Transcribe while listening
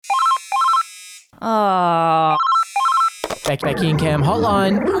Oh. Becky and Cam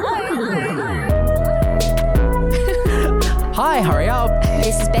hotline. Hi, hurry up.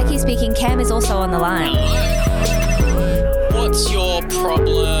 This is Becky speaking. Cam is also on the line. What's your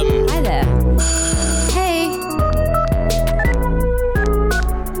problem? Hi there. Hey.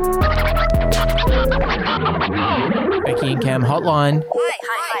 Becky and Cam hotline.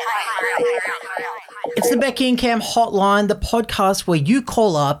 It's the Becky and Cam hotline, the podcast where you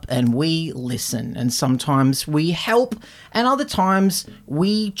call up and we listen. And sometimes we help and other times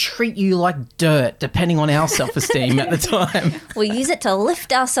we treat you like dirt, depending on our self-esteem at the time. We use it to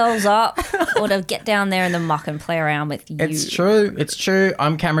lift ourselves up or to get down there in the muck and play around with you. It's true. It's true.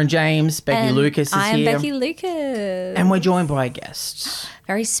 I'm Cameron James. Becky And Lucas is I am here. Becky Lucas. And we're joined by a guest.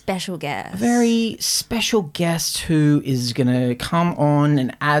 Very special guest. Very special guest who is going to come on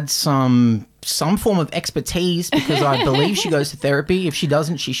and add some form of expertise because I believe she goes to therapy. If she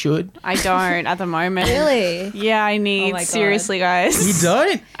doesn't, she should. I don't at the moment. Really? Yeah, I need. Oh my God. Seriously, guys. You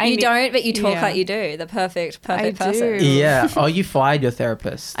don't? You don't, but you talk Yeah. like you do. The perfect I person. do. Yeah. Oh, you fired your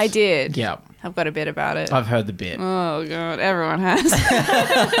therapist. I did. Yeah. I've got a bit about it. I've heard the bit. Oh, God. Everyone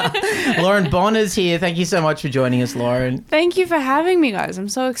has. Lauren Bonner's here. Thank you so much for joining us, Lauren. Thank you for having me, guys. I'm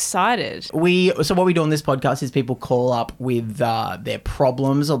so excited. So what we do on this podcast is people call up with their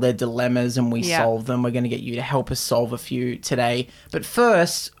problems or their dilemmas and we solve them. We're going to get you to help us solve a few today. But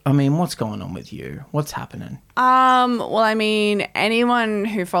first, I mean, what's going on with you? What's happening? Well, I mean, anyone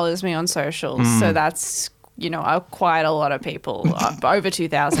who follows me on socials, so that's, quite a lot of people, over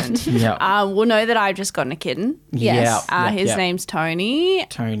 2,000, Yeah. will know that I've just gotten a kitten. Yes. His name's Tony.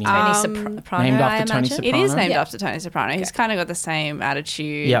 Tony. Tony Soprano, named I after Tony imagine. Soprano. It is named Yeah. after Tony Soprano. He's kind of got the same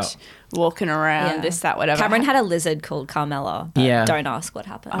attitude, Yeah. walking around, Yeah. this, that, whatever. Cameron had a lizard called Carmela. But Yeah. Don't ask what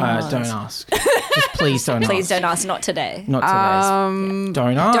happened. Don't ask. Just please don't Please ask. don't ask. Not today. Not today.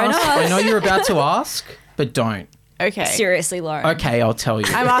 Don't ask. Don't ask. I know you're about to ask, but don't. Okay. Seriously, Lauren. Okay, I'll tell you.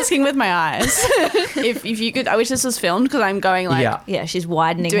 I'm asking with my eyes. if you could, I wish this was filmed because I'm going like, Yeah. Yeah, she's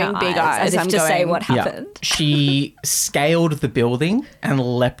widening Doing her big eyes as eyes, if I'm to say going- what Yeah. happened. She scaled the building and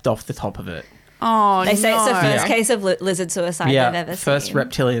leapt off the top of it. oh, They say it's the no. first case of lizard suicide they've ever first seen.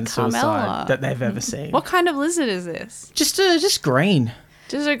 reptilian suicide Carmela. that they've ever seen. What kind of lizard is this? Just green.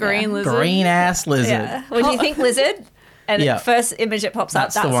 Just a green lizard? Green ass lizard. Yeah. When you think lizard, and Yeah. first image that pops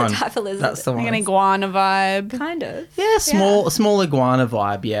That's up, the that's one. the type of lizard. That's the Like an one. iguana vibe. Kind of. Yeah, small iguana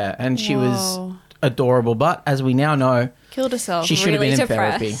vibe, yeah. And she was Whoa. adorable, but as we now know, Killed herself. she should have Really been in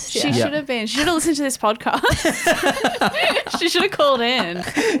depressed. therapy. Yeah. She Yeah. should have been. She should have listened to this podcast. She should have called in.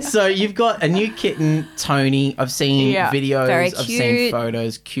 So you've got a new kitten, Tony. I've seen Yeah. videos, Very I've seen cute.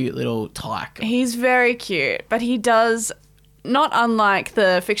 photos, cute little tyke. He's very cute, but he does, not unlike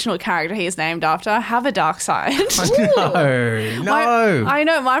the fictional character he is named after, have a dark side. No. I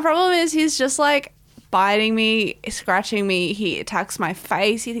know. My problem is he's just like biting me, scratching me. He attacks my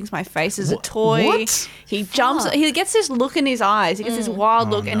face. He thinks my face is a toy. what? He jumps. He gets this look in his eyes. He gets this wild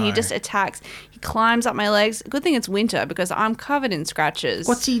look and he no. just attacks. He climbs up my legs. Good thing it's winter because I'm covered in scratches.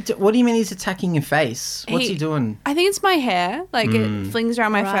 What do you mean he's attacking your face? What's he doing? I think it's my hair. Like it flings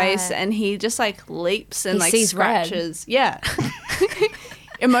around my Right. face and he just like leaps and He like sees red. scratches. Yeah.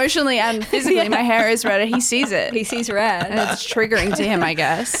 Emotionally and physically, my hair is red and he sees it. He sees And red. it's triggering to him, I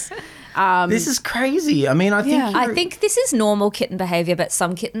guess. This is crazy. I mean, I think Yeah. I think this is normal kitten behavior, but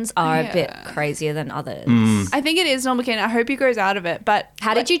some kittens are a bit Yeah. crazier than others. I think it is normal kitten. I hope he grows out of it. But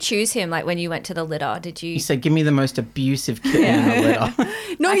How did you choose him? Like when you went to the litter, did you? he said, "Give me the most abusive kitten in the litter."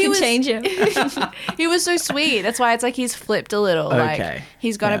 no, I he can was change him. he was so sweet. That's why it's like he's flipped a little. Like Okay.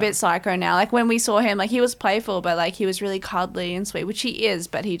 he's gone Yeah. a bit psycho now. Like when we saw him, like he was playful, but like he was really cuddly and sweet, which he is.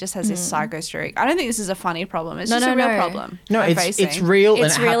 But he just has this psycho streak. I don't think this is a funny problem. It's just a real problem. No, I'm it's facing. real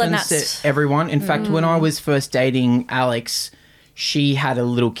It's and it real and happens that's- to everyone. In fact, when I was first dating Alex, she had a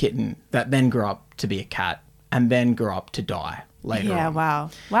little kitten that then grew up to be a cat and then grew up to die later Yeah, on. wow.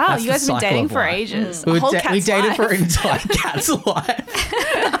 That's You the guys have been cycle dating of for life. ages. We, A whole we cat's dated life. for an entire cat's life.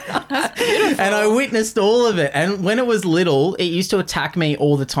 And I witnessed all of it. And when it was little, it used to attack me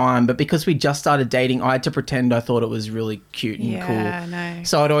all the time. But because we just started dating, I had to pretend I thought it was really cute and Yeah, cool. no.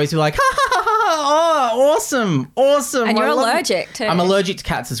 So I'd always be like, ha ha ha ha, oh, awesome. And you're I love it." allergic too. I'm allergic to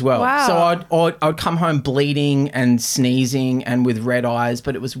cats as well. Wow. So I'd come home bleeding and sneezing and with red eyes,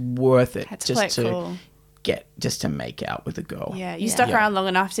 but it was worth it Had to play just it to cool. just to make out with a girl. Yeah, you stuck around long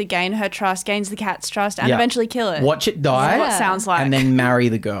enough to gain her trust, gains the cat's trust, and Yeah. eventually kill it. Watch it die. That's what it sounds like. And then marry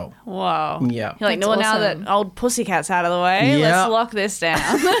the girl. Whoa. Yeah. You're like, That's well, now that awesome. old pussycat's out of the way, Yeah. let's lock this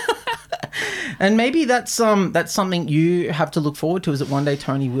down. And maybe that's something you have to look forward to, is that one day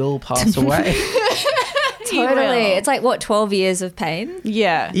Tony will pass away. Totally. It's like, what, 12 years of pain?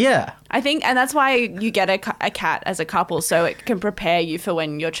 yeah. Yeah. I think, and that's why you get a cat as a couple, so it can prepare you for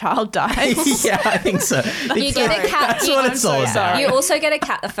when your child dies. Yeah, I think so. You get a cat. That's what it's all about. You also get a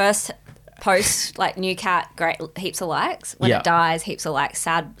cat the first post, like new cat, great, heaps of likes. When Yeah. it dies, heaps of likes,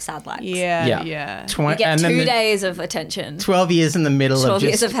 sad likes. Yeah. You get 2 days of attention. 12 years in the middle 12 of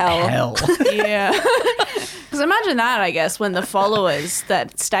just years of hell. Yeah. Because imagine that, I guess, when the followers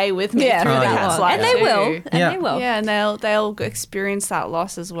that stay with me through that the cat's long. life And they too. will. And Yeah. they will. Yeah, and they'll experience that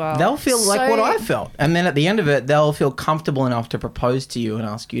loss as well. They'll feel like what So- I felt. And then at the end of it, they'll feel comfortable enough to propose to you and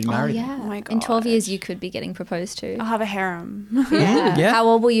ask you to marry them. Yeah. Oh my In 12 God. years, you could be getting proposed to. I'll have a harem. Yeah. How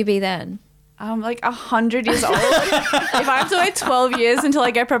old will you be then? I'm like 100 years old. If I have to wait 12 years until I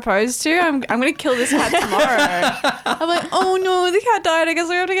get proposed to, I'm going to kill this cat tomorrow. I'm like, oh no, the cat died. I guess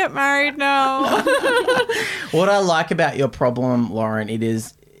we have to get married now. What I like about your problem, Lauren,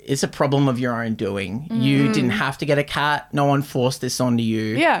 it's a problem of your own doing. You didn't have to get a cat. No one forced this onto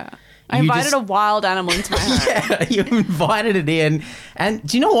you. Yeah. I You invited just- a wild animal into my home. Yeah, you invited it in. And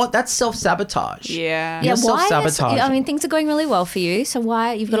do you know what? That's self-sabotage. Yeah. You're why? self-sabotaging. I mean, things are going really well for you. So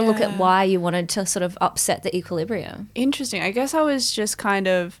why you've got to look Yeah. at why you wanted to sort of upset the equilibrium. Interesting. I guess I was just kind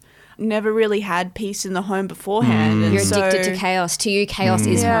of never really had peace in the home beforehand. And You're so, addicted to chaos. To you, chaos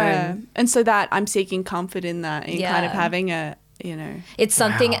is home. And so that I'm seeking comfort in that, in kind of Yeah. having a, you know, It's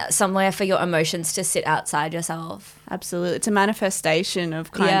something somewhere for your emotions to sit outside yourself. absolutely. It's a manifestation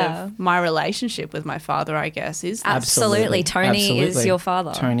of kind Yeah. of my relationship with my father, I guess, is that. Absolutely. Tony is Absolutely. your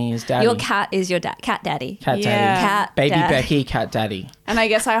father. Tony is daddy. Your cat is your cat daddy. Cat daddy. Yeah. Cat Baby dad. Becky, cat daddy. And I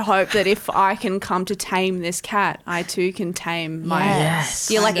guess I hope that if I can come to tame this cat, I too can tame my. Yes.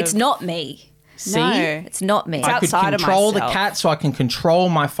 You're like, kind it's of- not me. See? No. It's not me. I could outside of control the myself. cat so I can control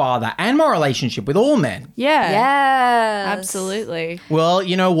my father and my relationship with all men. Yeah. Yes. Absolutely. Well,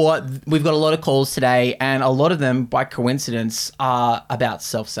 you know what? We've got a lot of calls today, and a lot of them, by coincidence, are about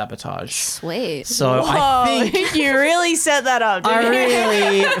self-sabotage. Sweet. So I think you really set that up, I didn't you?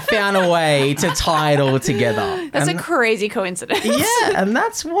 really found a way to tie it all together. That's And a crazy coincidence. yeah, and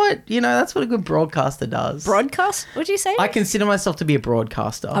that's what, that's what a good broadcaster does. Broadcast? Would you say? I consider myself to be a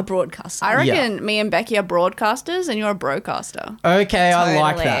broadcaster. a broadcaster. I reckon me and Becky are broadcasters and you're a broadcaster. Okay, I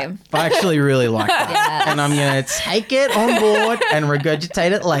like that. Totally. I actually really like that. Yes. And I'm going to take it on board and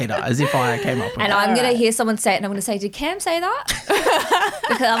regurgitate it later as if I came up with And it. I'm going to hear someone say it and I'm going to say, did Cam say that?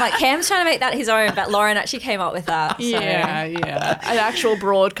 Because I'm like, Cam's trying to make that his own, but Lauren actually came up with that. So. Yeah. An actual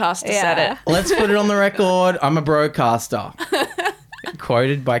broadcaster said Yeah. it. Let's put it on the record. I'm a broadcaster.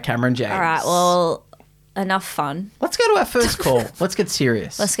 Quoted by Cameron James. All right, well, enough fun. Let's go to our first call. Let's get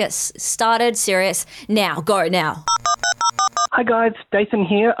serious. Let's get started serious. Now, go now. Hi guys, Dathan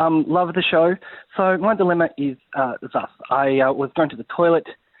here. Love the show. So my dilemma is thus. I was going to the toilet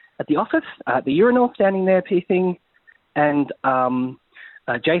at the office, at the urinal, standing there pissing, and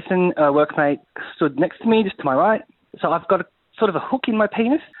Jason, a workmate, stood next to me, just to my right. So I've got a sort of a hook in my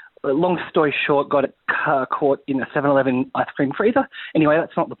penis. Long story short, got it caught in a 7-Eleven ice cream freezer. Anyway,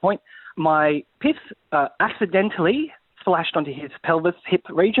 that's not the point. My piss accidentally splashed onto his pelvis, hip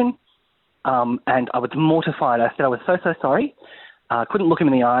region, and I was mortified. I said I was so sorry. Couldn't look him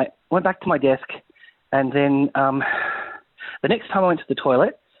in the eye. Went back to my desk, and then the next time I went to the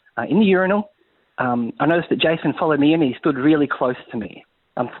toilet, in the urinal, I noticed that Jason followed me in and he stood really close to me.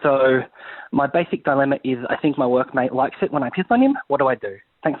 So my basic dilemma is I think my workmate likes it when I piss on him. What do I do?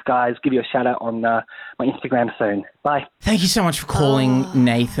 Thanks, guys. Give you a shout out on my Instagram soon. Bye. Thank you so much for calling,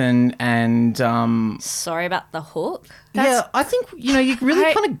 Nathan. And Sorry about the hook. yeah, I think, you really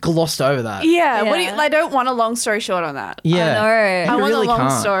I- kind of glossed over that. Yeah. What do you, Yeah. I don't want a long story short on that. Yeah. know. I You want really a long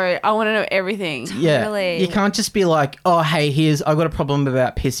can't. story. I want to know everything. Yeah, Really? you can't just be like, oh, hey, I've got a problem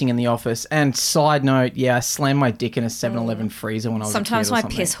about pissing in the office. And side note, yeah, I slammed my dick in a 7-Eleven freezer when I was Sometimes a kid or my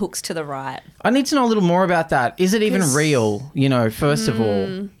something. piss hooks to the right. I need to know a little more about that. Is it even real, first of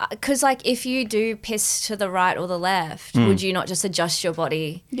all? Because, like, if you do piss to the right or the left, would you not just adjust your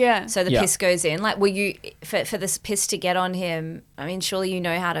body Yeah. so the Yeah. piss goes in? Like, will you, for this piss to get on him, I mean, surely you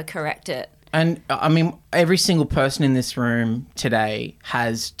know how to correct it. And, I mean, every single person in this room today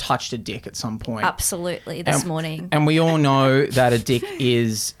has touched a dick at some point. Absolutely, this morning. And we all know that a dick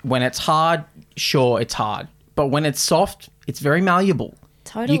is, when it's hard, sure, it's hard. But when it's soft, it's very malleable.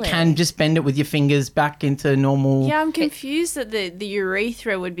 Totally. You can just bend it with your fingers back into normal. Yeah, I'm confused that the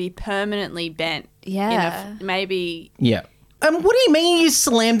urethra would be permanently bent. Yeah. Maybe Yeah. What do you mean you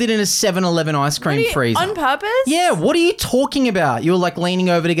slammed it in a 7-Eleven ice cream freezer? on purpose? Yeah, what are you talking about? You were like leaning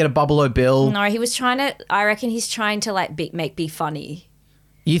over to get a Bubble O Bill. No, he was trying to, I reckon he's trying to, like, be funny.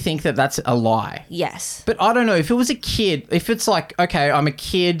 You think that's a lie. Yes. But I don't know, if it was a kid, if it's like, okay, I'm a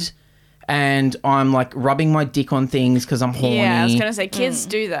kid and I'm like rubbing my dick on things because I'm horny. Yeah, I was gonna say kids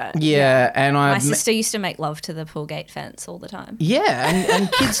do that. Yeah, and My sister used to make love to the pool gate fence all the time. Yeah,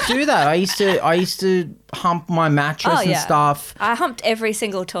 and kids do that. I used to hump my mattress and stuff. I humped every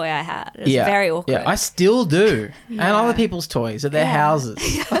single toy I had. It was very awkward. Yeah, I still do. And other people's toys at their houses.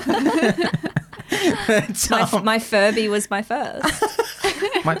 My Furby was my first.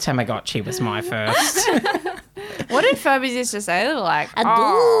 My Tamagotchi was my first. What did Furbies used to say? They were like,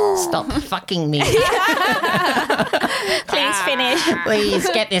 Stop fucking me. Please finish. Please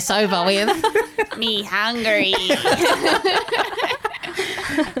get this over with. me hungry.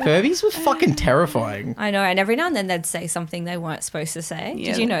 Furbies were fucking terrifying. I know, and every now and then they'd say something they weren't supposed to say.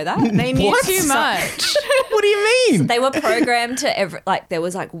 Yeah. Did you know that? They knew What? too much. What do you mean? They were programmed to there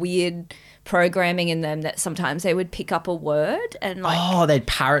was like weird programming in them that sometimes they would pick up a word and like They'd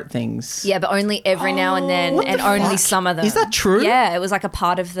parrot things. yeah, but only every now and then, what and the only fuck? some of them. Is that true? Yeah, it was like a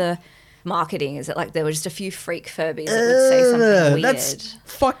part of the marketing. Is it like there were just a few freak Furbies that would say something weird? That's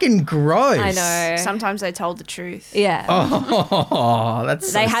fucking gross. I know. Sometimes they told the truth. Yeah. Oh, that's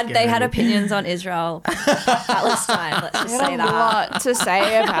so They had scary. opinions on Israel Palestine. Let's just say A that. lot to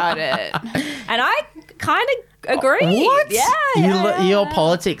say about it. And I kind of agree. What? Yeah. Your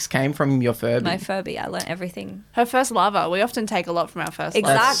politics came from your Furby. My Furby. I learnt everything. Her first lover. We often take a lot from our first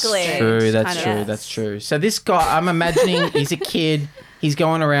lover. Exactly. That's true. That's Kind of. true. Yes. That's true. So this guy, I'm imagining he's a kid. He's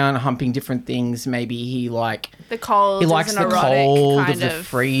going around humping different things. Maybe he The cold. he likes is the an erotic cold kind of the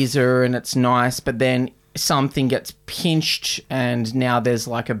freezer and it's nice, but then something gets pinched and now there's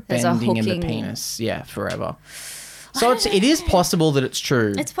like a There's a bending in the hooking. penis. Yeah, forever. So it is possible that it's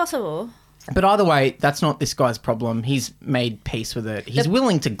true. It's possible. But either way, that's not this guy's problem. He's made peace with it. He's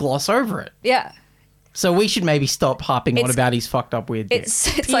willing to gloss over it. Yeah. So we should maybe stop harping on about his fucked up weird dick.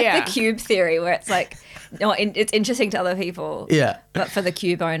 It's like Yeah. the cube theory where it's like, no, it's interesting to other people. Yeah. But for the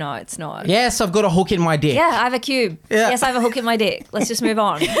cube owner, it's not. Yes, I've got a hook in my dick. Yeah, I have a cube. Yeah. Yes, I have a hook in my dick. Let's just move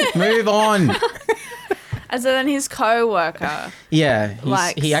on. Move on. And so then his co-worker. Yeah.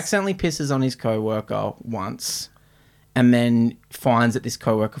 Likes- He accidentally pisses on his coworker once and then finds that this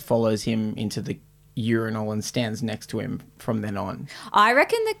coworker follows him into the urinal and stands next to him from then on. I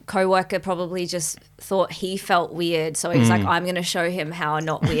reckon the coworker probably just thought he felt weird. So he was like, I'm going to show him how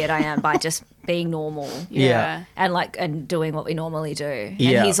not weird I am by just being normal. Yeah. And doing what we normally do.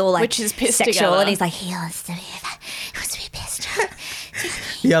 Yeah. And he's all like Which is pissed sexual together. and he's like, he wants to be pissed.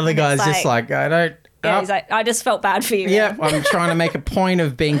 The other guy's It's just like, I don't... Yeah, oh, he's like, I just felt bad for you. yeah, I'm trying to make a point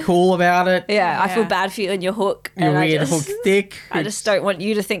of being cool about it. Yeah, I feel Yeah. bad for you and your hook. Your and weird I just, hook dick. I just don't want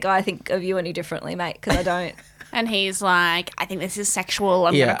you to think I think of you any differently, mate, because I don't. And he's like, I think this is sexual.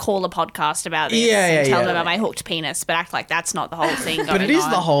 I'm Yeah. going to call a podcast about this Yeah, and tell yeah. them about my hooked penis, but act like that's not the whole thing going on. But it is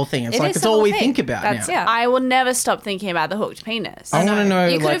the whole thing. It's It like is it's the all whole we thing. think about That's now. Yeah. I will never stop thinking about the hooked penis. I want to know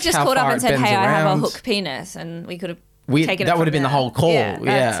You could like, have just how called up far and it said, bends hey, I have a around. hook penis, and we could have We, taken that it would have from been the there. whole call. Yeah,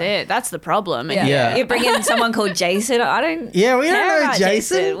 That's it. That's the problem. Yeah. You bring in someone called Jason. I don't. Yeah, we don't care know about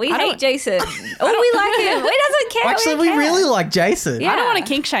Jason. We I hate don't- Jason. Oh, we like him. We doesn't care. Actually, don't we care. really like Jason. Yeah. I don't want to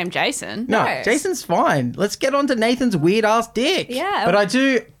kink shame Jason. No, No. Jason's fine. Let's get on to Nathan's weird ass dick. Yeah. But I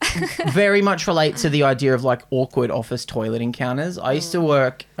do very much relate to the idea of like awkward office toilet encounters. I used to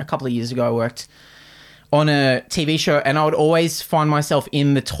work a couple of years ago. I worked on a TV show and I would always find myself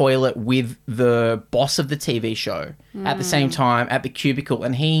in the toilet with the boss of the TV show at the same time at the cubicle.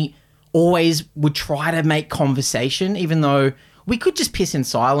 And he always would try to make conversation, even though we could just piss in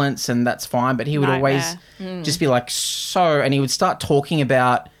silence and that's fine. But he would always just be like, and he would start talking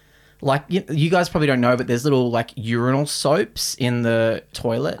about, like, you guys probably don't know, but there's little like urinal soaps in the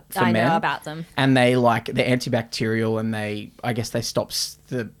toilet for I men. know about them. And they're antibacterial and I guess they stop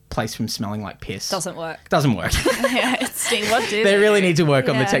the place from smelling like piss. Doesn't work. Doesn't work. Yeah, it's what do They really need to work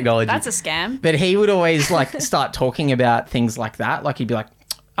on the Yeah. technology. That's a scam. But he would always like start talking about things like that. Like he'd be like,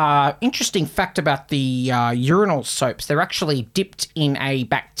 interesting fact about the urinal soaps. They're actually dipped in a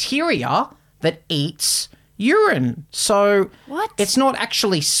bacteria that eats urine. So What? it's not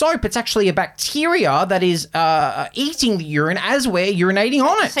actually soap. It's actually a bacteria that is eating the urine as we're urinating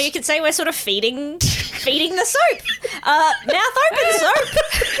on it. So you could say we're sort of feeding the soap. Mouth open soap.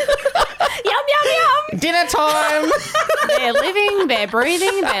 Yum, yum, yum. Dinner time. They're living, they're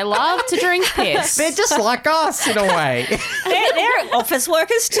breathing, they love to drink piss. They're just like us in a way. They're office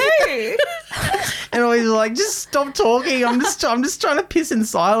workers too. And always like, just stop talking. I'm just trying to piss in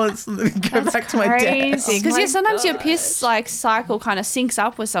silence and then go back to my desk. Crazy. Because my sometimes your piss like cycle kind of syncs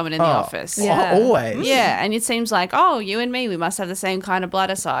up with someone in the office. Yeah. Always. Yeah, and it seems like, oh, you and me, we must have the same kind of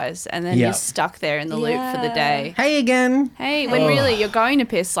bladder size. And then Yeah. you're stuck there in the loop for the day. Hey again. Hey, when really you're going to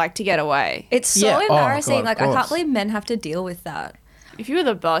piss like to get away. It's so Yeah. Oh, embarrassing. God, like of I can't course. believe men have to deal with that. If you were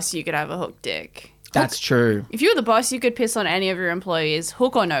the boss, you could have a hook dick. That's true. If you were the boss, you could piss on any of your employees,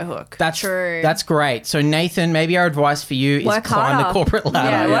 hook or no hook. That's True. That's great. So Nathan, maybe our advice for you is Work climb the harder. corporate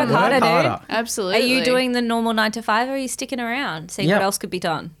ladder. Yeah, work harder, dude. Absolutely. Are you doing the normal 9 to 5 or are you sticking around, seeing Yep. what else could be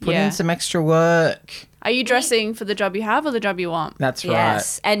done? Put Yeah. in some extra work. Are you dressing for the job you have or the job you want? That's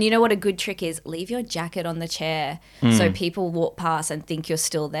Yes. And you know what a good trick is? Leave your jacket on the chair so people walk past and think you're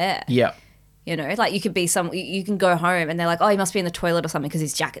still there. right. Yep. You know, like you could be you can go home and they're like, oh, he must be in the toilet or something because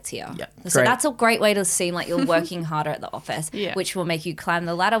his jacket's here. Yeah, So great. that's a great way to seem like you're working harder at the office, Yeah. which will make you climb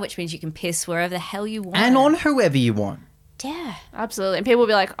the ladder, which means you can piss wherever the hell you want. And on whoever you want. Yeah. Absolutely. And people will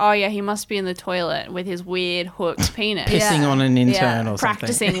be like, oh, yeah, he must be in the toilet with his weird hooked penis. Pissing on an intern or something.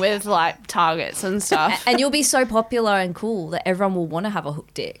 Practicing with like targets and stuff. And you'll be so popular and cool that everyone will want to have a hook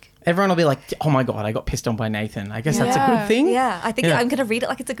dick. Everyone will be like, oh my God, I got pissed on by Nathan. I guess that's a Yeah. good thing. Yeah. I think Yeah. I'm going to read it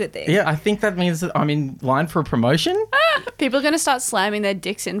like it's a good thing. Yeah, I think that means that I'm in line for a promotion. People are going to start slamming their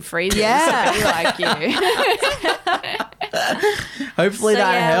dicks in freezers Yeah. to be like you. Hopefully So,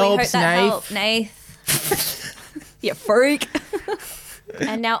 that yeah, we hope helps, that Nath. helped, Nath. You freak.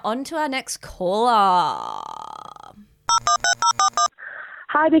 And now on to our next caller.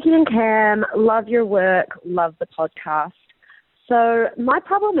 Hi, Becky and Cam. Love your work. Love the podcast. So my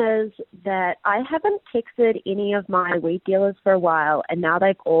problem is that I haven't texted any of my weed dealers for a while, and now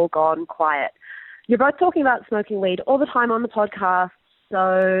they've all gone quiet. You're both talking about smoking weed all the time on the podcast,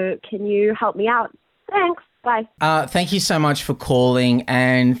 so can you help me out? Thanks. Bye. Thank you so much for calling,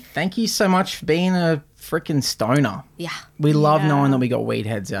 and thank you so much for being a freaking stoner. Yeah. We love Yeah. knowing that we got weed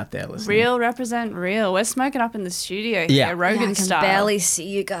heads out there listening. Real represent real. We're smoking up in the studio here, Yeah. Rogan I can style. barely see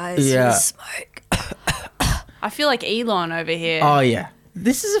you guys. Yeah. You smoke. I feel like Elon over here. Oh, yeah.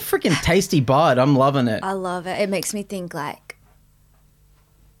 This is a freaking tasty bud. I'm loving it. I love it. It makes me think like,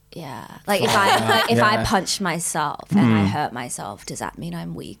 yeah, like if I Yeah. punch myself and I hurt myself, does that mean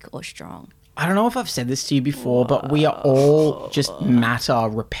I'm weak or strong? I don't know if I've said this to you before, but we are all just matter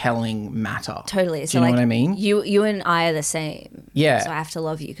repelling matter. Totally. Do So you know like what I mean? You and I are the same. Yeah. So I have to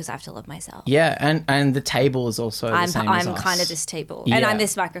love you because I have to love myself. Yeah, and the table is also the same as I'm us. kind of this table, and Yeah. I'm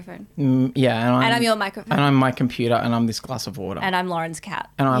this microphone, Yeah, and I'm your microphone, and I'm my computer, and I'm this glass of water. and I'm Lauren's cat.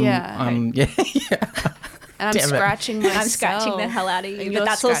 And I'm, Yeah. yeah. and I'm damn it. scratching myself. I'm scratching the hell out of you, And but you're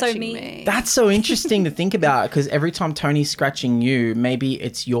that's also scratching me. That's so interesting to think about because every time Tony's scratching you, maybe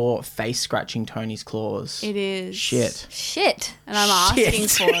it's your face scratching Tony's claws. It is. Shit. Shit, And I'm asking Shit.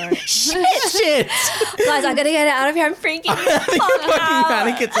 for it. Shit. guys, I gotta get out of here. I'm freaking. I think fucking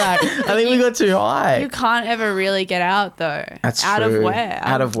panic attack. I think we got too high. You can't ever really get out though. That's out true. of where?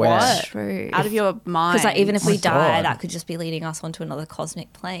 Out of where? What? True. Out of your mind. Because like even if we my die, God. that could just be leading us onto another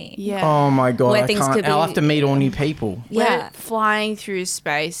cosmic plane. yeah. Oh my God. Where I things can't. could I'll be- have to meet all new people. We're Yeah, flying through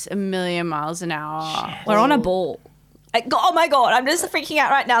space a million miles an hour. we're on a ball. Oh my god, I'm just freaking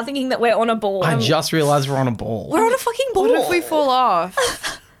out right now thinking that we're on a ball. I just realized we're on a ball. We're on a fucking ball. What if we fall off?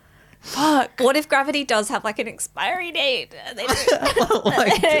 Fuck. What if gravity does have like an expiry date? They don't-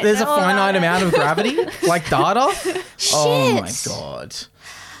 Like, there's a No, finite no. amount of gravity, like data. Oh my Shit. God.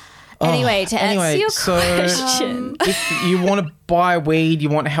 Anyway, to answer your so question. if you want to buy weed, you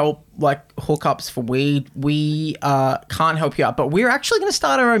want help, like hookups for weed, we can't help you out. But we're actually going to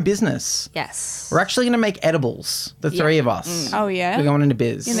start our own business. Yes. We're actually going to make edibles, the three of us. Oh yeah. We're going into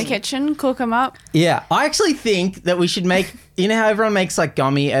biz. In the kitchen, cook them up. Yeah, I actually think that we should make, you know how everyone makes like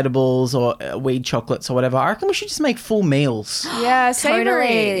gummy edibles or weed chocolates or whatever? I reckon we should just make full meals. Yeah, savory.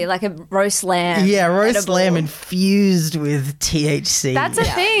 Totally. Like a roast lamb. Yeah, roast edible. lamb infused with THC. That's a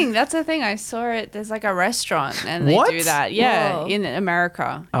thing. That's a thing. I saw it. There's like a restaurant and they What? do that. Yeah, Whoa. in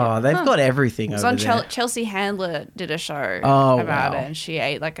America. Oh, they've got everything It was over on there. Chelsea Handler did a show Oh, about wow. it, and she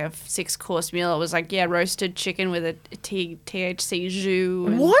ate like a 6-course meal. It was like roasted chicken with a THC jus.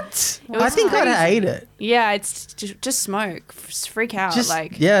 and- What? I was think I'd crazy. ate it. Yeah, it's just smoke, freak out. Just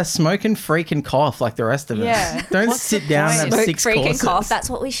like smoke and freak and cough like the rest of us. Yeah. Don't What's sit the down point? and have Smoke, 6 freak, and courses. cough. That's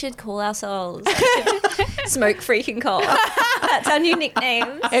what we should call ourselves. Smoke, freak, and cough. That's our new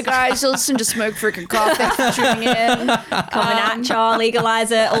nicknames. Hey guys, you listen to Smoke Freaking Cough. Thanks for tuning in. Coming at ya,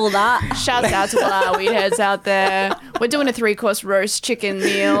 legalize it, all that. Shouts out to all our weed heads out there. We're doing a 3-course roast chicken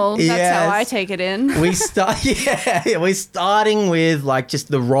meal. That's Yes. how I take it in. We're starting with like just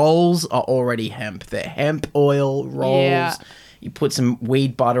the rolls are already hemp. They're hemp oil rolls. Yeah. You put some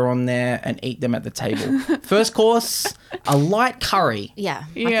weed butter on there and eat them at the table. First course, a light curry. Yeah.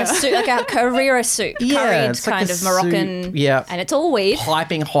 Like a Carrera soup. Yeah, Curried it's like kind a of Moroccan. soup. Yeah. And it's all weed.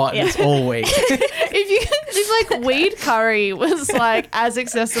 Piping hot and it's all weed. If like weed curry was like as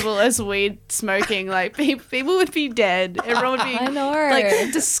accessible as weed smoking, like people would be dead. Everyone would be I know.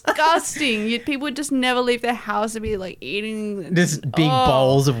 like disgusting. People would just never leave their house and be like eating This big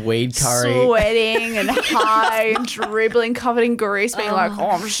bowls of weed curry. sweating and high and dribbling, covered in grease, being like, "Oh,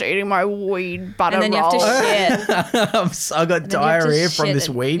 I'm just eating my weed butter And then roll." you have to shit. I got diarrhea from this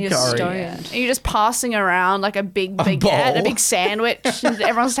weed curry. Stoned. And you're just passing around like a big baguette, bowl. a big sandwich, and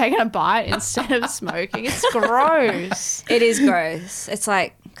everyone's taking a bite instead of smoking. It's gross. It is gross. It's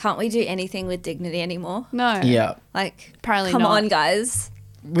like, can't we do anything with dignity anymore? No. Yeah. Like, Apparently come not. on, guys.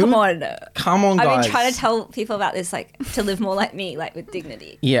 Come on. Come on, guys. I've been trying to tell people about this, like, to live more like me, like with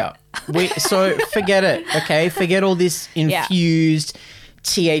dignity. Yeah. So forget it, okay? Forget all this infused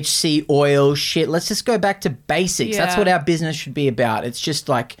THC oil shit. Let's just go back to basics. That's Yeah. what our business should be about. It's just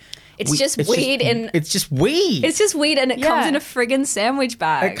like... It's just weed and... It's just weed. It's just weed and it comes in a friggin' sandwich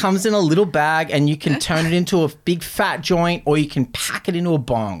bag. It comes in a little bag and you can turn it into a big fat joint or you can pack it into a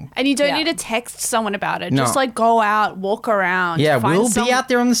bong. And you don't Yeah. need to text someone about it. No. Just like go out, walk around. Yeah, find we'll be out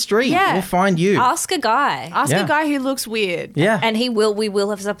there on the street. Yeah. We'll find you. Ask a guy. Ask Yeah. a guy who looks weird. Yeah. And we will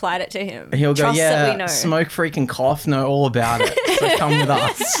have supplied it to him. He'll go, Trust that we yeah, know. smoke, freak and cough, know all about it. So come with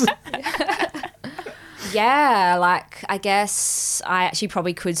us. Yeah, like, I guess I actually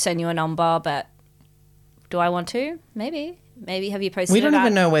probably could send you a number, but do I want to? Maybe. Have you posted We don't it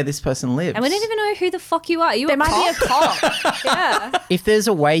even up? know where this person lives. And we don't even know who the fuck you are. Are you There a might cop? be a cop. Yeah. If there's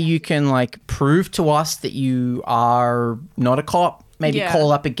a way you can like prove to us that you are not a cop, maybe Yeah.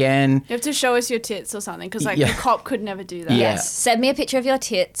 call up again. You have to show us your tits or something because like Yeah. the cop could never do that. Yeah. Yes. Send me a picture of your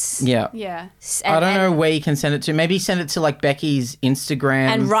tits. Yeah. Yeah. I don't know where you can send it to. Maybe send it to like Becky's Instagram.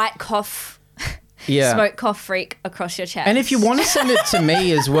 And write cough, yeah. smoke cough freak across your chest. And if you want to send it to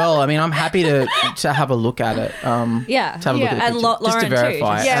me as well, I mean, I'm happy to have a look at it. Yeah. To have a look at the And picture. Just Lauren to too.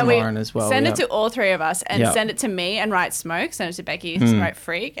 verify. Yeah, and we Lauren as well. send yeah. it to all three of us and Yeah. send it to me and write smoke. Send it to Becky, write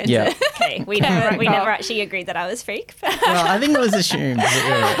freak. And Yeah. Okay, we never actually agreed that I was freak. Well, I think it was assumed. That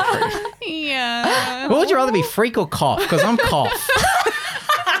you were a freak. yeah. What would you rather be, freak or cough? Because I'm cough.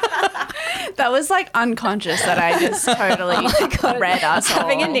 That was like unconscious that I just totally read us.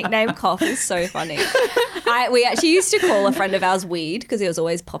 Having a all. nickname cough is so funny. We actually used to call a friend of ours Weed because he was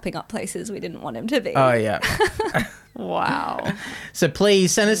always popping up places we didn't want him to be. Oh, yeah. Wow. So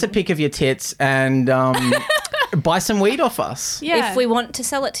please send us a pic of your tits and buy some weed off us. Yeah. If we want to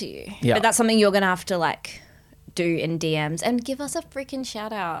sell it to you. Yeah. But that's something you're going to have to like do in DMs and give us a freaking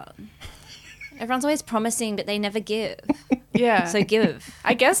shout out. Everyone's always promising, but they never give. Yeah. So give.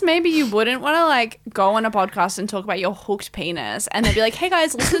 I guess maybe you wouldn't want to like go on a podcast and talk about your hooked penis and then be like, hey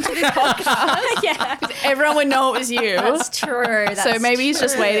guys, listen to this podcast. Yeah. Everyone would know it was you. That's true. So maybe he's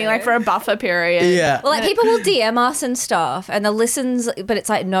just waiting like for a buffer period. Yeah. Well, like people will DM us and stuff and the listens, but it's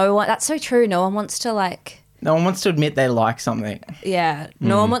like no one, that's so true. No one wants to like, No one wants to admit they like something. yeah,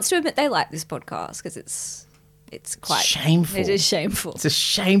 no one wants to admit they like this podcast because it's quite Shameful. It is shameful. It's a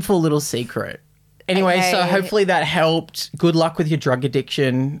shameful little secret. Anyway, so Okay. hopefully that helped. Good luck with your drug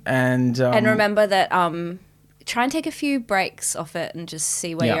addiction. And remember that try and take a few breaks off it and just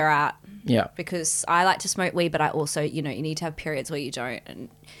see where Yeah. you're at. Yeah. Because I like to smoke weed, but I also, you need to have periods where you don't, and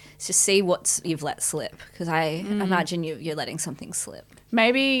just see what you've let slip. Because I imagine you're letting something slip.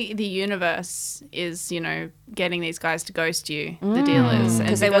 Maybe the universe is, getting these guys to ghost you, the dealers.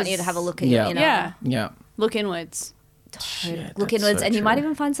 Because they want you to have a look at Yeah. your inner. Yeah. Yeah. Look inwards. Shit, Look that's inwards, so and you true. might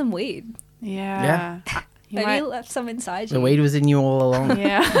even find some weed. Yeah. You Maybe might- you left some inside you. The weed was in you all along.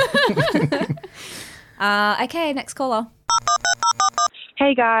 Yeah. Okay, next caller.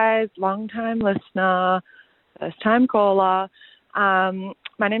 Hey guys, long time listener, first time caller.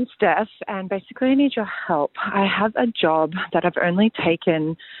 My name's Steph, and basically I need your help. I have a job that I've only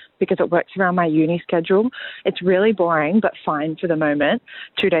taken because it works around my uni schedule. It's really boring, but fine for the moment,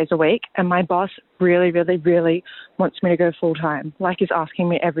 2 days a week. And my boss really, really, really wants me to go full time, like he's asking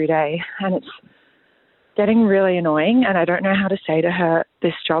me every day. And it's getting really annoying, and I don't know how to say to her,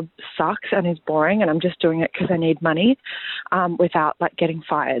 this job sucks and is boring and I'm just doing it because I need money without like getting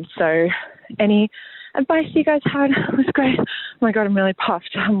fired. So any advice you guys had was great. Oh my God, I'm really puffed.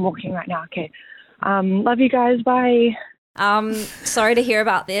 I'm walking right now. Okay. Love you guys. Bye. Sorry to hear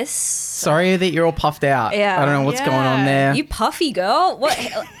about this. Sorry that you're all puffed out. Yeah. I don't know what's going on Yeah. there. You puffy girl. What?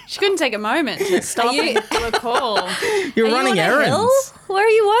 She couldn't take a moment to stop and do a call. You're Are running you on a errands. hill? Where are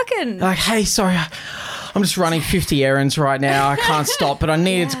you working? Like, hey, sorry, I'm just running 50 errands right now. I can't stop, but I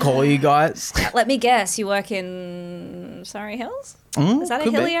needed to call you guys. Let me guess. You work in Surrey Hills? Is that a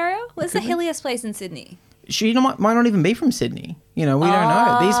could hilly be. area? Where's the hilliest place in Sydney? She might not even be from Sydney. We don't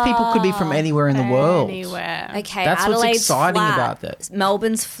know. These people could be from anywhere in the world. Anywhere. Okay, That's what's Adelaide's exciting flat. about this.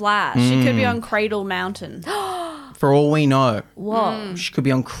 Melbourne's flat. She could be on Cradle Mountain. For all we know, Whoa. she could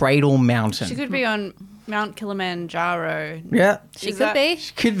be on Cradle Mountain. She could be on Mount Kilimanjaro. Yeah, She Is could that- be.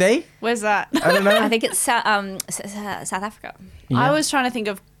 could be. Where's that? I don't know. I think it's South Africa. Yeah. I was trying to think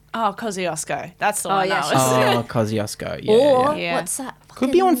of Kosciuszko. That's the one. yeah, that was. Oh, Kosciuszko. Yeah, Or Yeah. what's that? could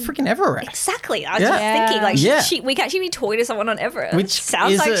be on freaking Everest. Exactly. I was Yeah. just thinking, like, Yeah. we could actually be talking to someone on Everest. Which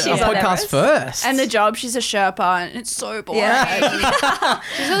sounds is like a she's on podcast Everest. first. And the job, she's a Sherpa, and it's so boring. Yeah.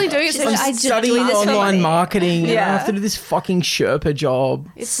 She's really doing it. So like, she's I just studying do this for online money. marketing. And I Yeah. have to do this fucking Sherpa job.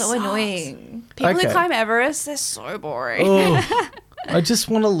 It's so annoying. People Okay. who climb Everest, they're so boring. Oh, I just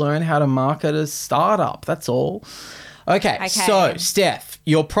want to learn how to market a startup. That's all. Okay, so Steph,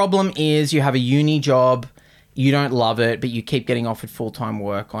 your problem is you have a uni job, you don't love it, but you keep getting offered full-time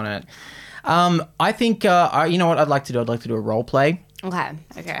work on it. I think, you know what I'd like to do? I'd like to do a role play. Okay.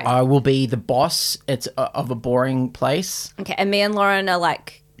 Okay. I will be the boss. It's of a boring place. Okay. And me and Lauren are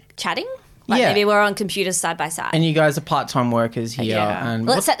like chatting? Like Yeah. maybe we're on computers side by side. And you guys are part-time workers here. Yeah. And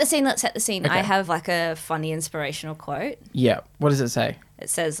Let's set the scene. Let's set the scene. Okay. I have like a funny inspirational quote. yeah. What does it say? It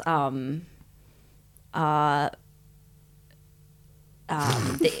says,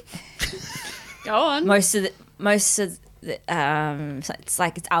 Go on. most of the so it's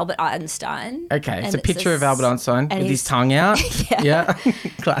like it's Albert Einstein. Okay, it's And a it picture says- of Albert Einstein and with his he's- tongue out. Yeah. Yeah.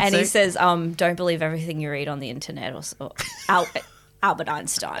 Classic. And he says, don't believe everything you read on the internet or Albert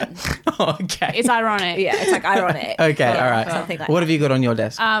Einstein. Okay. It's ironic. Yeah, it's like ironic. Okay, Yeah, all right. something like what that. have you got on your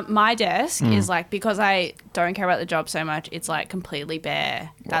desk? My desk Hmm. is like, because I don't care about the job so much, it's like completely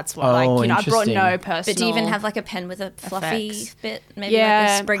bare. That's what, Oh, like, I brought interesting. no personal. But do you even have like a pen with a fluffy effects. bit? Maybe like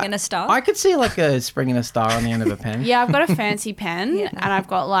Yeah. a spring and a star? I could see like a spring and a star on the end of a pen. Yeah, I've got a fancy pen and I've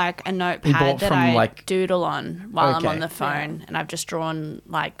got like a You notepad bought that from, I like- doodle on while I'm Okay. on the phone, and I've just drawn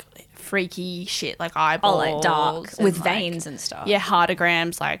like freaky shit, like eyeballs, Oh, like dark and, with like, veins and stuff. Yeah,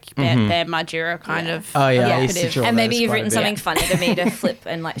 heartograms, like Bear Majira kind of. Oh, yeah, I used to evocative. draw And maybe those you've quite a written bit. something funny to me to flip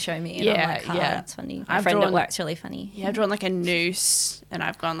and like show me. And I'm Yeah, like, oh, yeah. that's funny. My I've friend at drawn- work's really funny. Yeah, I've drawn like a noose, and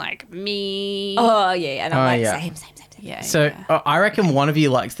I've gone like me. Oh, yeah. And I'm Oh, like, yeah. same. yeah. So yeah. I reckon one of you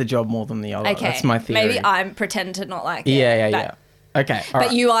likes the job more than the other. Okay. That's my theory. Maybe I'm pretend to not like it. Yeah. but- Okay. all But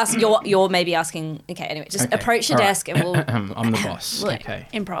right. you ask, you're maybe asking. Okay, anyway, just Okay, approach your all right. desk and we'll. I'm the boss. Look, Okay.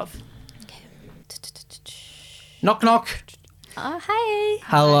 improv. Knock, knock. Oh, hey.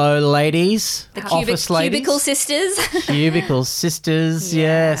 Hello, ladies. The Office ladies. cubicle sisters. Cubicle sisters.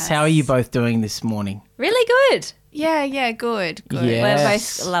 Yes. How are you both doing this morning? Really good. Yeah, good. Yeah. We're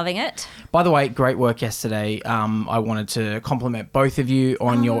Yes. both loving it. By the way, great work yesterday. I wanted to compliment both of you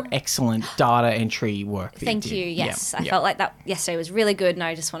on your excellent data entry work. that Thank did. you. Yes, I Yeah. felt like that yesterday was really good, and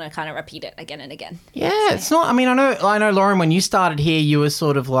I just want to kind of repeat it again and again. Yeah, it's not. I mean, I know, Lauren. When you started here, you were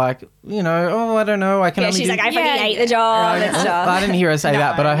sort of like, I don't know. I can Yeah, only she's do. like, I fucking hate the job and stuff. I didn't hear her say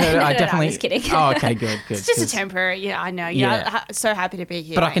that, but I heard. No, I no, definitely. I'm just kidding. Oh, okay, good. It's just a 'cause- temporary. Yeah, I know. Yeah. Yeah, so happy to be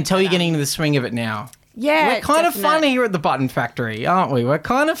here. But I can mate, tell you're but, getting into the swing of it now. Yeah, We're kind of definite. fun here at the Button Factory, aren't we? We're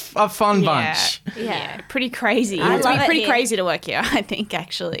kind of a fun bunch. Yeah, pretty crazy. I It's love it pretty here. crazy to work here, I think,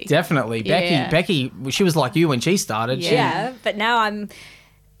 actually. Definitely, Yeah. Becky, she was like you when she started. She- Yeah, but now I'm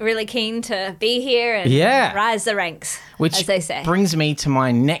really keen to be here and Yeah. rise the ranks, which as they say. brings me to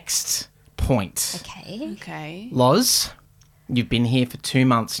my next point. Okay. Okay. Loz, you've been here for 2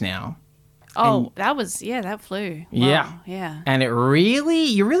 months now. Oh, that flew. Wow. Yeah. Yeah. And you're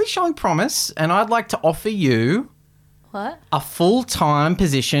really showing promise. And I'd like to offer you What? a full-time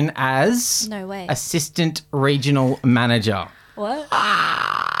position as No way. assistant regional manager. What?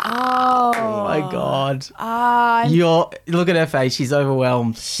 Oh my God. Look at her face. She's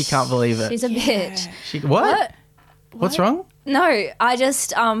overwhelmed. She can't believe it. She's a bitch. What? What's wrong? No, I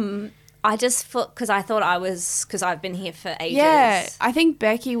just thought because I've been here for ages. Yeah, I think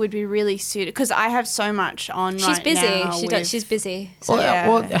Becky would be really suited because I have so much on. She's right busy. now She's busy. So Yeah.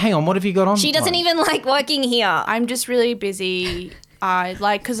 Well, hang on. What have you got on? she doesn't even like working here. I'm just really busy.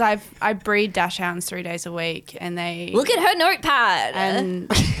 Because I breed dachshunds 3 days a week, and they Look at her notepad.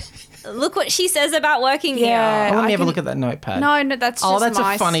 and Look what she says about working Yeah. here. Oh, let me I have a can- look at that notepad. no, that's just that's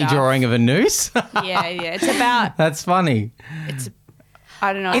my a funny stuff. drawing of a noose. Yeah, it's about That's funny.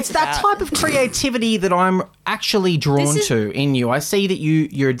 I don't know. It's that about. type of creativity that I'm actually drawn to in you. I see that you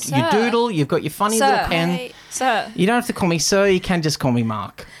doodle, you've got your funny little pen. Sir. You don't have to call me sir, you can just call me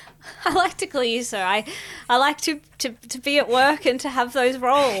Mark. I like to call you sir. I like to be at work and to have those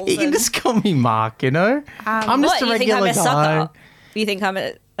roles. You can and- just call me Mark, you know? I'm just What, a you think I'm regular a guy. sucker? You think I'm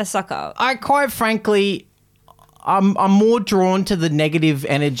a sucker? I quite frankly, I'm more drawn to the negative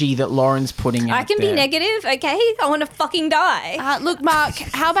energy that Lauren's putting out I can be there. negative, okay? I want to fucking die. Look, Mark,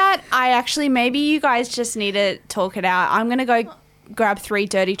 how about maybe you guys just need to talk it out. I'm going to go grab 3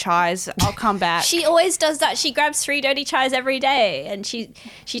 dirty chais. I'll come back. She always does that. She grabs 3 dirty chais every day, and she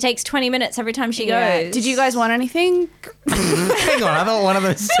takes 20 minutes every time she goes. Did you guys want anything? Hang on, I thought one of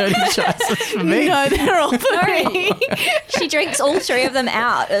those dirty shots was for me. No, they're all for me. She drinks all 3 of them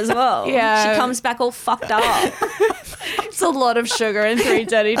out as well. Yeah. She comes back all fucked up. It's a lot of sugar in 3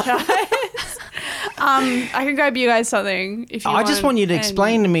 dirty chais. I can grab you guys something if you want. I just want you to and-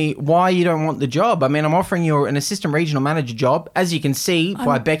 explain to me why you don't want the job. I mean, I'm offering you an assistant regional manager job. As you can see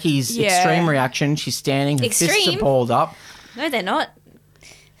by Becky's yeah. extreme reaction, she's standing, her fists are Extreme? balled up. No, they're not.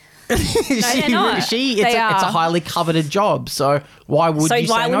 It's not. a highly coveted job, so why would So you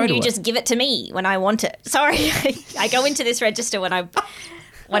why say no wouldn't to you it? just give it to me when I want it? Sorry, I go into this register when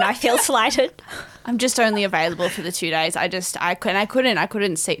I feel slighted. I'm just only available for the 2 days. I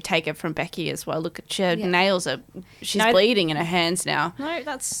couldn't take it from Becky as well. Look at her nails she's No. bleeding in her hands now. No, I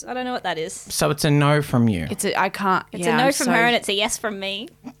don't know what that is. So it's a no from you. I can't. It's a no from her and it's a yes from me.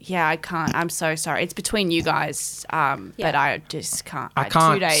 Yeah, I can't. I'm so sorry. It's between you guys, but I just can't. I 2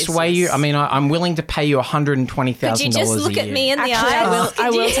 can't days sway you. is- I mean, I'm willing to pay you $120,000 Could you just a look year. at me in the Actually, eye? I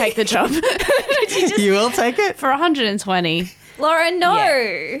will take the job You will take it? for 120. Laura, no.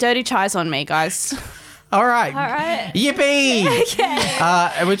 Yeah. Dirty chais on me, guys. All right. All right. Yippee!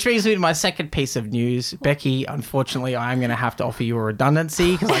 Okay. Which brings me to my second piece of news. Becky, unfortunately, I'm going to have to offer you a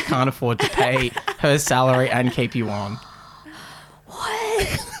redundancy because I can't afford to pay her salary and keep you on.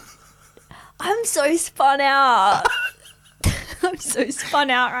 What? I'm so spun out. I'm so spun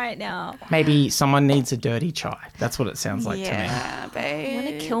out right now. Maybe someone needs a dirty chai. That's what it sounds like to me. Yeah, I'm babe.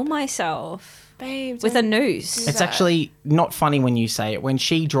 going to kill myself Babe, with a noose. It's actually not funny when you say it. When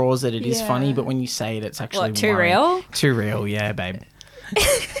she draws it, it is Yeah. funny, but when you say it, it's actually What, too worrying. real? Too real, yeah, babe.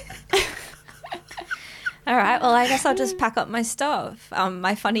 All right. Well, I guess I'll just pack up my stuff.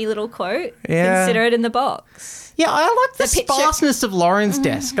 My funny little quote. Yeah. Consider it in the box. Yeah, I like the picture- sparseness of Lauren's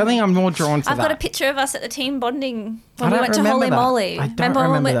desk. I think I'm more drawn to I've that. got a picture of us at the team bonding when I we don't went to remember Holy that. Moly. I don't Remember when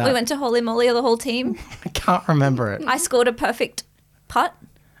remember that. we went to Holy Moly, the whole team? I can't remember it. I scored a perfect putt,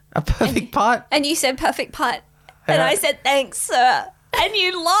 A perfect part. and you said perfect putt, and Yeah. I said thanks, sir, and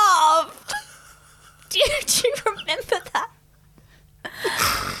you laughed. Do you remember that?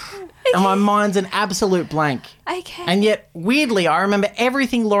 And my mind's an absolute blank. Okay. And yet, weirdly, I remember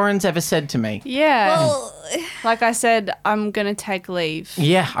everything Lauren's ever said to me. Yeah. well, Like I said, I'm going to take leave.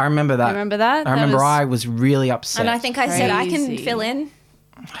 Yeah, I remember that. Remember that? I That remember was- I was really upset. and I think I said I can Crazy. fill in.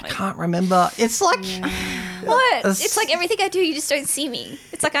 I can't remember. It's like, What? That's- It's like everything I do, you just don't see me.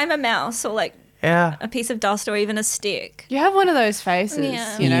 It's like I'm a mouse or like yeah. a piece of dust or even a stick. You have one of those faces,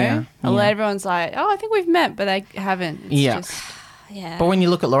 Yeah. you know? Yeah, And yeah. everyone's like, oh, I think we've met, but they haven't. It's Yeah. just- Yeah. But when you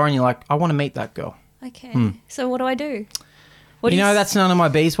look at Lauren, you're like, I want to meet that girl. Okay. So what do I do? What do You know, s- that's none of my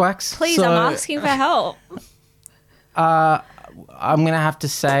beeswax. Please, so I'm asking for help. I'm going to have to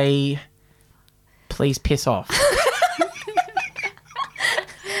say, please piss off.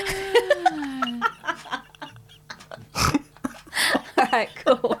 All right,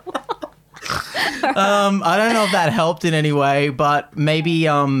 cool. I don't know if that helped in any way, but maybe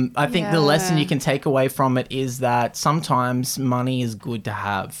I think the lesson Yeah. you can take away from it is that sometimes money is good to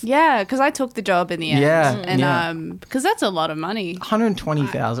have. Yeah, because I took the job in the end. Yeah, And yeah. because that's a lot of money.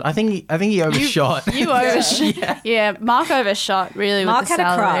 120,000. I think he overshot. You overshot. Yeah, Mark overshot really Mark with the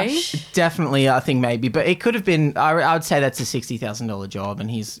had a salary. crush. Definitely, I think maybe, but it could have been. I would say that's a $60,000 job, and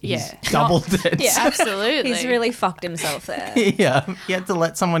he's Yeah. doubled it. Yeah. Absolutely. He's really fucked himself there. Yeah, he had to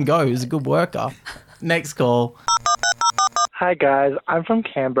let someone go who's a good worker. Next call. Hi guys, I'm from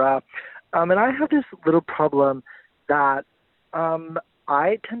Canberra, and I have this little problem that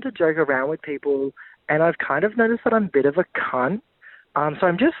I tend to joke around with people, and I've kind of noticed that I'm a bit of a cunt. So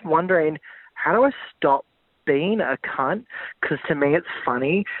I'm just wondering, how do I stop being a cunt? Because to me it's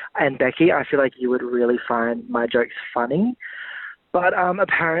funny, and Becky, I feel like you would really find my jokes funny. But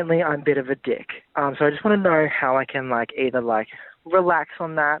apparently I'm a bit of a dick. So I just want to know how I can either relax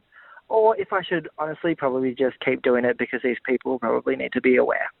on that, or if I should honestly probably just keep doing it because these people probably need to be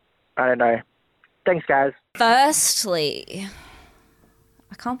aware. I don't know. Thanks, guys. Firstly,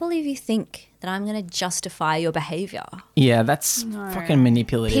 I can't believe you think that I'm going to justify your behavior. Yeah, that's fucking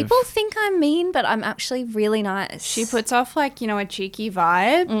manipulative. People think I'm mean, but I'm actually really nice. She puts off like, a cheeky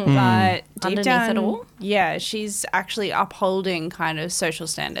vibe, but deep Underneath down, it all? yeah, she's actually upholding kind of social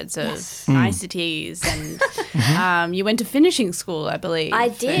standards of niceties. And you went to finishing school, I believe. I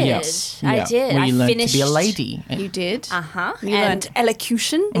did. Yes. I Yeah. did. Where you I learned finished. to be a lady. You did. Uh-huh. You learned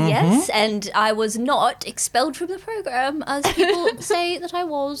elocution. Yes, and I was not expelled from the program as people say that I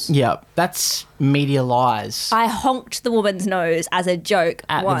was. Yeah, that's media lies I honked the woman's nose as a joke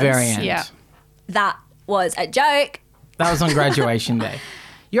at once. the very end. Yeah. That was a joke. That was on graduation day.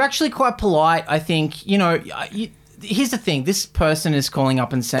 You're actually quite polite, I think. Here's the thing. This person is calling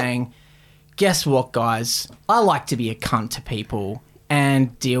up and saying, guess what, guys? I like to be a cunt to people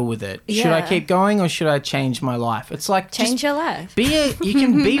and deal with it. Should I Yeah. keep going or should I change my life? It's like, Change just your life. you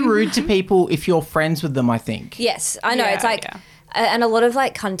can be rude to people if you're friends with them, I think. Yes, I know. Yeah, It's like, yeah. and a lot of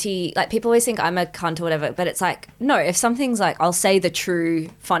like cunty, like people always think I'm a cunt or whatever, but it's like, no, if something's like, I'll say the true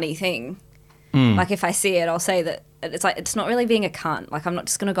funny thing. Like if I see it, I'll say that. It's like, it's not really being a cunt. Like I'm not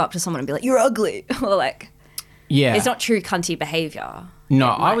just going to go up to someone and be like, you're ugly. Or like, Yeah. it's not true cunty behavior. No,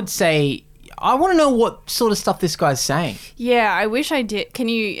 I would say, I want to know what sort of stuff this guy's saying. Yeah, I wish I did. Can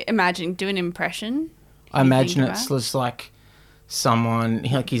you imagine, do an impression? I imagine think it's about? just like someone,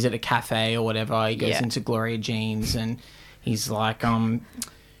 like he's at a cafe or whatever. He goes Yeah. into Gloria Jeans and he's like, can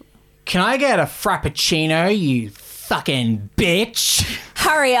I get a frappuccino, you fucking bitch?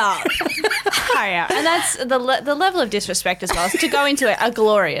 Hurry up. Oh, yeah. And that's the level of disrespect as well. So to go into a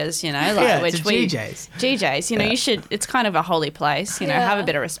Gloria's, Yeah, which to GJ's. GJ's, you should, it's kind of a holy place, Yeah. have a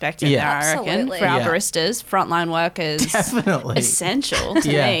bit of respect in Yeah. there, I reckon, Absolutely. for our Yeah. baristas, frontline workers. Definitely. Essential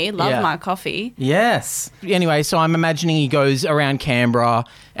to Yeah, me. Love yeah. my coffee. Yes. Anyway, so I'm imagining he goes around Canberra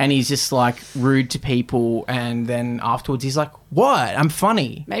and he's just like rude to people and then afterwards he's like, what? I'm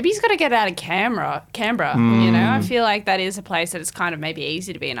funny. Maybe he's got to get out of Canberra. I feel like that is a place that it's kind of maybe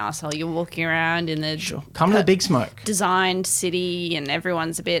easy to be an asshole. You're walking around in the Come to the big smoke. designed city and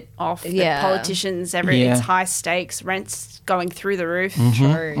everyone's a bit off. Yeah. The politicians, Yeah. it's high stakes, rents going through the roof.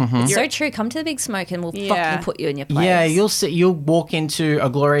 True. It's so true. Come to the big smoke and we'll Yeah. fucking put you in your place. Yeah, you'll walk into a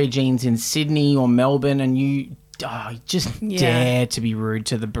Gloria Jeans in Sydney or Melbourne and you just dare to be rude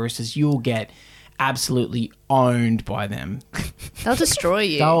to the baristas. You'll get absolutely owned by them. They'll destroy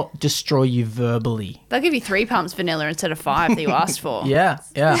you. They'll destroy you verbally. They'll give you 3 pumps vanilla instead of 5 that you asked for. Yeah.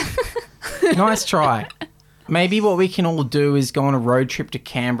 Nice try. Maybe what we can all do is go on a road trip to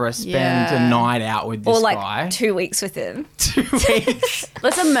Canberra, spend Yeah. a night out with this Or like guy. 2 weeks with him. 2 weeks.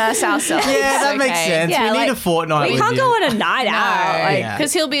 Let's immerse ourselves. Yeah, that makes okay? sense. Yeah, we need like, a fortnight We with can't you. go on a night out. Like, Yeah.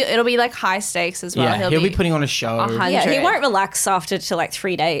 Because it'll be like high stakes as well. Yeah, he'll be putting on a show. 100. yeah, he won't relax after to like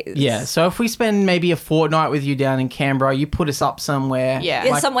 3 days. Yeah, so if we spend maybe a fortnight with you down in Canberra, you put us up somewhere. Yeah.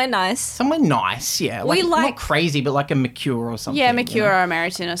 Yeah, like, somewhere nice. somewhere nice, yeah. We not like- crazy, but like a Mercure or something. Yeah, you Mercure know? or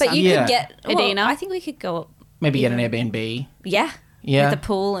Meriton or But something. you Yeah. could get Edina. I think we could go up. Maybe get an Airbnb. Yeah. Yeah. With a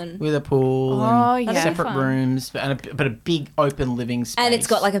pool and With a pool Oh, and yeah. separate Fun. rooms, but a big open living space. and it's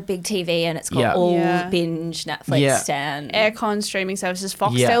got like a big TV and it's got Yeah. all Yeah. binge Netflix Yeah. and Aircon streaming services.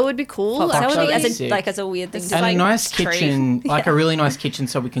 Foxtel Yeah. would be cool. that would be Foxtel is as a weird thing. It's to and like a nice tree. kitchen, like a really nice kitchen,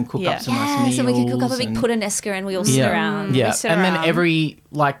 so we can cook Yeah. up some nice yeah, meals. so we could cook up a big and- puttanesca and we all sit around. Yeah, We sit and around. then every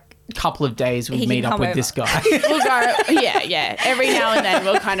couple of days we'd He meet can up come with over. this guy. We'll go, yeah. Every now and then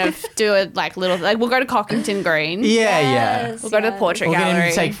we'll kind of do a we'll go to Cockington Green. yeah. Yes, We'll go to the yes. portrait We'll get him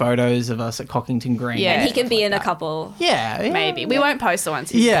gallery. to take photos of us at Cockington Green. Yeah. And he can be in a couple. Yeah, Maybe. We won't post the ones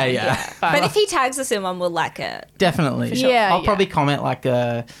he's Yeah, done. yeah. But if he tags us in one, we'll like it. Definitely. sure. Yeah, I'll yeah. probably comment like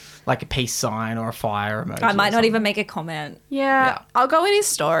a peace sign or a fire emoji. I might or not something. even make a comment. Yeah. I'll go in his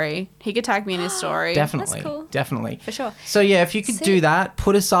story. He could tag me in his story. Definitely. cool. Definitely. For sure. So yeah, if you could do Sick. that,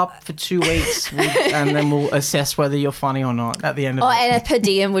 put us up for 2 weeks and then we'll assess whether you're funny or not at the end of Oh, it. and a per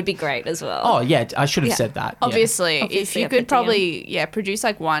diem would be great as well. Oh yeah, I should have Yeah. said that. Yeah. Obviously, if Obviously you a per could probably, produce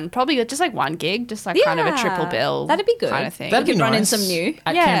like one gig, just like kind of a triple bill. That'd be good. kind of thing. That'd be could run in nice. some new.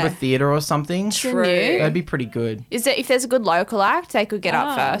 At Yeah. Canberra Theatre or something. True. That'd be pretty good. Is there, if there's a good local act, they could get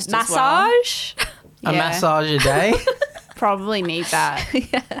up first. as well. Massage. A Yeah. massage a day. Probably need that.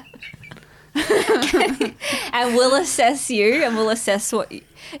 And we'll assess you and we'll assess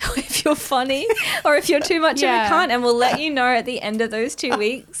if you're funny or if you're too much Yeah. of a cunt, and we'll let you know at the end of those 2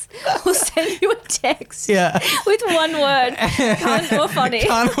 weeks. We'll send you a text Yeah. with one word, cunt or funny.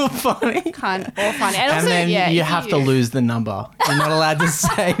 Kind of funny. Kind or funny. And, And also, then yeah, you if have to lose the number. You're not allowed to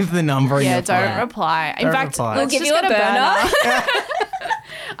save the number in Yeah, your don't phone. reply. In Don't fact, reply. let's We'll give just you a get burner.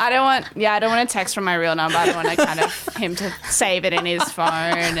 I don't want to text from my real number. I don't want to kind of him to save it in his phone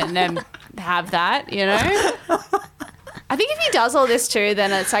and then have that, I think if he does all this too,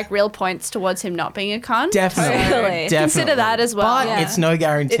 then it's like real points towards him not being a cunt. Definitely. Really? Consider that as well. But it's no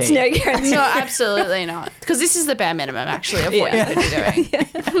guarantee. It's no guarantee. No, absolutely not. Because this is the bare minimum, actually, of what you could be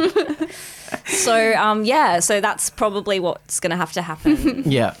doing. So that's probably what's going to have to happen.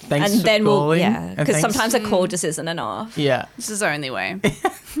 Yeah. Thanks And for then calling. and because sometimes a call just isn't enough. Yeah. This is the only way.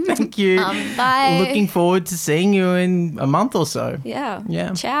 Thank you. Bye. Looking forward to seeing you in a month or so. Yeah.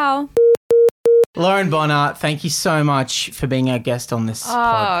 Yeah. Ciao. Lauren Bonner, thank you so much for being our guest on this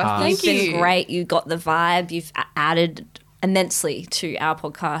podcast. thank you. It's been great. You got the vibe. You've added immensely to our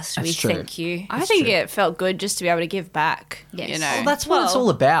podcast. That's We true. thank you. I think it felt good just to be able to give back. Yes. You know. Well, that's what it's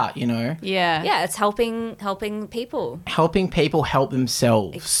all about, you know. yeah. Yeah, it's helping people. Helping people help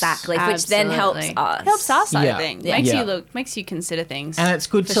themselves. Exactly, which then helps Absolutely. us. Helps us, Yeah. I think. Yeah. Makes you consider things. And it's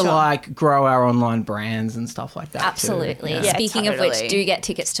good For to sure. like grow our online brands and stuff like that. too. Absolutely. Yeah. Yeah, Speaking of totally. which, do get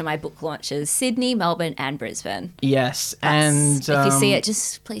tickets to my book launches, Sydney, Melbourne, and Brisbane. Yes. And If you see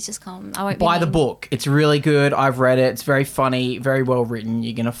it, please just come. I won't buy be the book. It's really good. I've read it. It's very funny, very well written.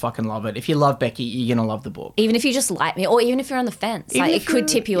 You're gonna fucking love it. If you love Becky, you're gonna love the book. Even if you just like me, or even if you're on the fence, Even like if it could you're-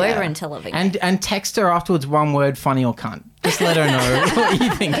 tip you yeah. over into loving it. And text her afterwards, one word, funny or cunt. Just let her know what you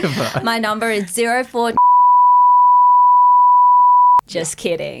think of her. My number is 04. Just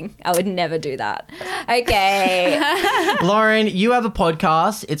kidding. I would never do that. Okay. Lauren, you have a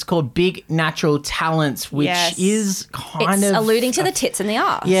podcast. It's called Big Natural Talents, which Yes. is kind It's of alluding to the tits and the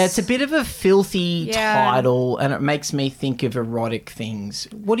arse. Yeah, it's a bit of a filthy Yeah. title, and it makes me think of erotic things.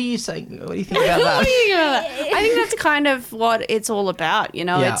 What do you say? What do you think about that? I think that's kind of what it's all about, you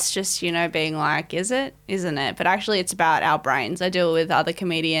know. Yeah. It's just, you know, being like, is it? Isn't it? But actually it's about our brains. I deal with other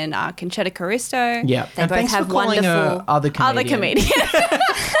comedian Conchetta Caristo. Yeah, They and both thanks have for calling her wonderful- other comedian. Other comedian.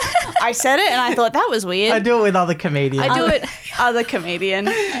 I said it and I thought that was weird. I do it with other comedians. I do it other comedian.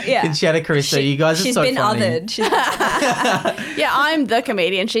 Yeah. Conchetta Caristo, you guys are She's so been funny. othered. Yeah, I'm the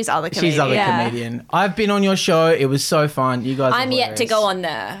comedian. She's other comedian. She's other Yeah. comedian. I've been on your show. It was so fun. You guys. I'm are yet to hilarious. go on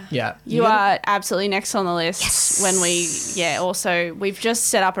there. Yeah, You gotta- are absolutely next on the list. Yes. When also we've just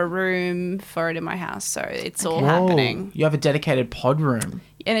set up a room for it in my house, so it's all Whoa, happening. You have a dedicated pod room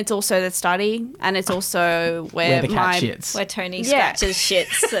And it's also the study, and it's also where where the cat my shits. Where Tony Yeah. scratches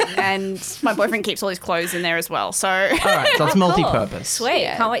shits. And and my boyfriend keeps all his clothes in there as well. So All right, so it's multi-purpose. Sweet.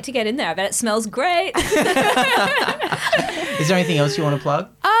 Yeah. Can't wait to get in there. I bet it smells great. Is there anything else you want to plug?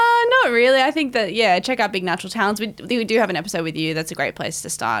 not really. I think that check out Big Natural Talents. We do have an episode with you. That's a great place to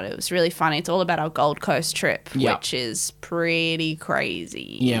start. It was really funny. It's all about our Gold Coast trip, Yeah. which is pretty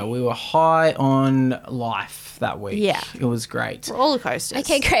crazy. Yeah, we were high on life that week. Yeah. It was great. Roller coasters.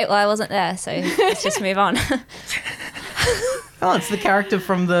 Okay, great. Well, I wasn't there, so let's just move on. Oh, it's the character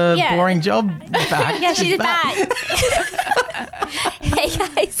from the Yeah. Boring Job back. Yeah, she's back. Hey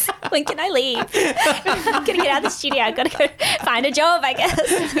guys, when can I leave? I'm gonna get out of the studio. I've got to go find a job, I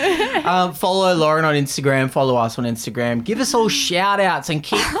guess. Follow Lauren on Instagram. Follow us on Instagram. Give us all shout outs and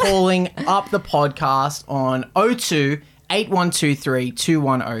keep calling up the podcast on 02 8123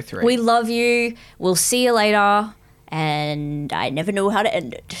 2103. We love you. We'll see you later. And I never know how to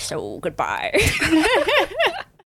end it. So goodbye.